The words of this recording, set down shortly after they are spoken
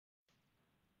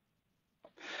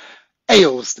Hey,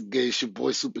 yo, what's the good? It's your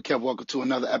boy Super Kev. Welcome to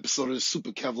another episode of the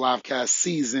Super Kev Livecast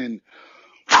Season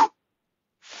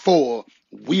 4.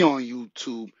 We on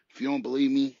YouTube. If you don't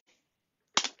believe me,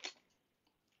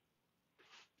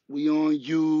 we on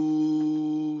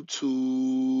YouTube.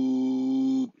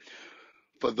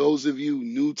 For those of you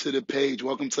new to the page,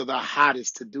 welcome to the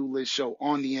hottest to-do list show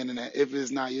on the internet. If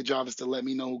it's not, your job is to let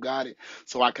me know who got it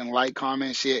so I can like,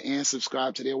 comment, share, and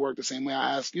subscribe to their work the same way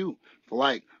I ask you to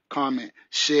like, comment,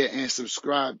 share, and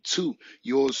subscribe to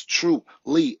yours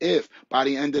truly. If by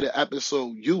the end of the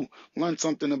episode you learn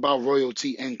something about royalty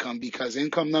income, because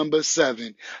income number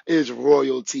 7 is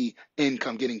royalty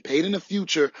income, getting paid in the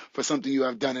future for something you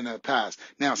have done in the past.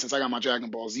 Now, since I got my Dragon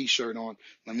Ball Z shirt on,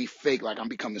 let me fake like I'm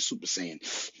becoming Super Saiyan.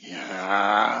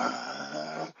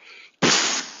 Yeah.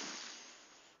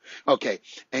 Okay,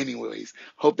 anyways,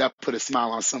 hope that put a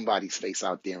smile on somebody's face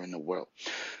out there in the world.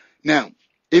 Now,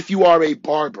 if you are a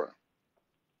barber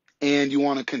and you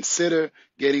want to consider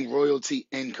getting royalty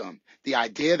income, the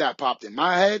idea that popped in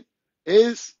my head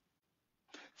is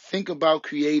think about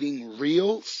creating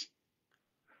reels,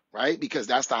 right? Because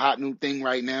that's the hot new thing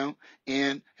right now.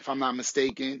 And if I'm not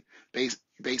mistaken,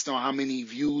 based on how many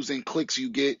views and clicks you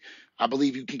get, I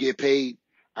believe you can get paid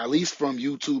at least from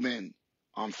YouTube and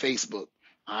on Facebook.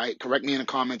 All right, correct me in the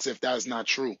comments if that's not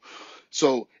true.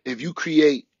 So if you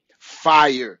create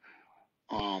fire,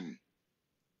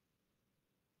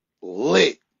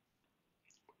 lit,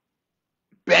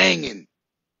 banging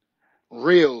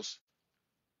reels,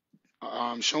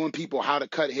 showing people how to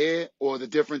cut hair or the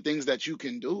different things that you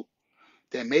can do,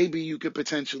 then maybe you could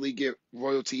potentially get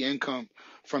royalty income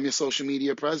from your social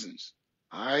media presence.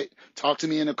 All right, talk to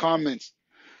me in the comments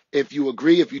if you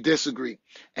agree, if you disagree.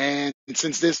 And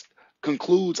since this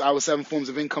concludes our 7 forms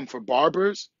of income for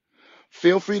barbers,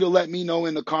 feel free to let me know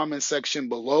in the comment section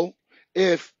below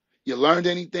if you learned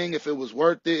anything, if it was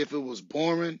worth it, if it was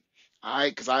boring. All right,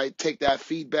 because I take that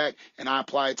feedback and I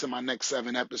apply it to my next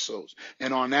 7 episodes.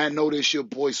 And on that note, it's your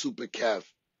boy Super Kev.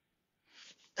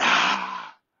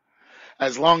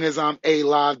 As long as I'm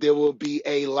alive, there will be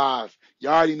a live. You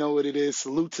already know what it is.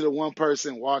 Salute to the one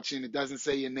person watching. It doesn't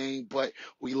say your name, but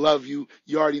we love you.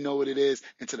 You already know what it is.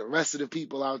 And to the rest of the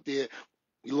people out there,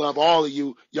 we love all of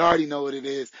you. You already know what it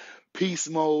is. Peace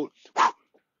mode.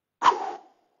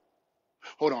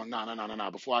 Hold on. No.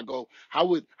 Before I go, how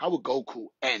would Goku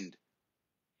end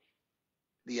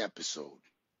the episode?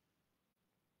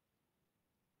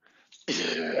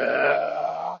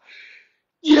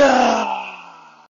 Yeah.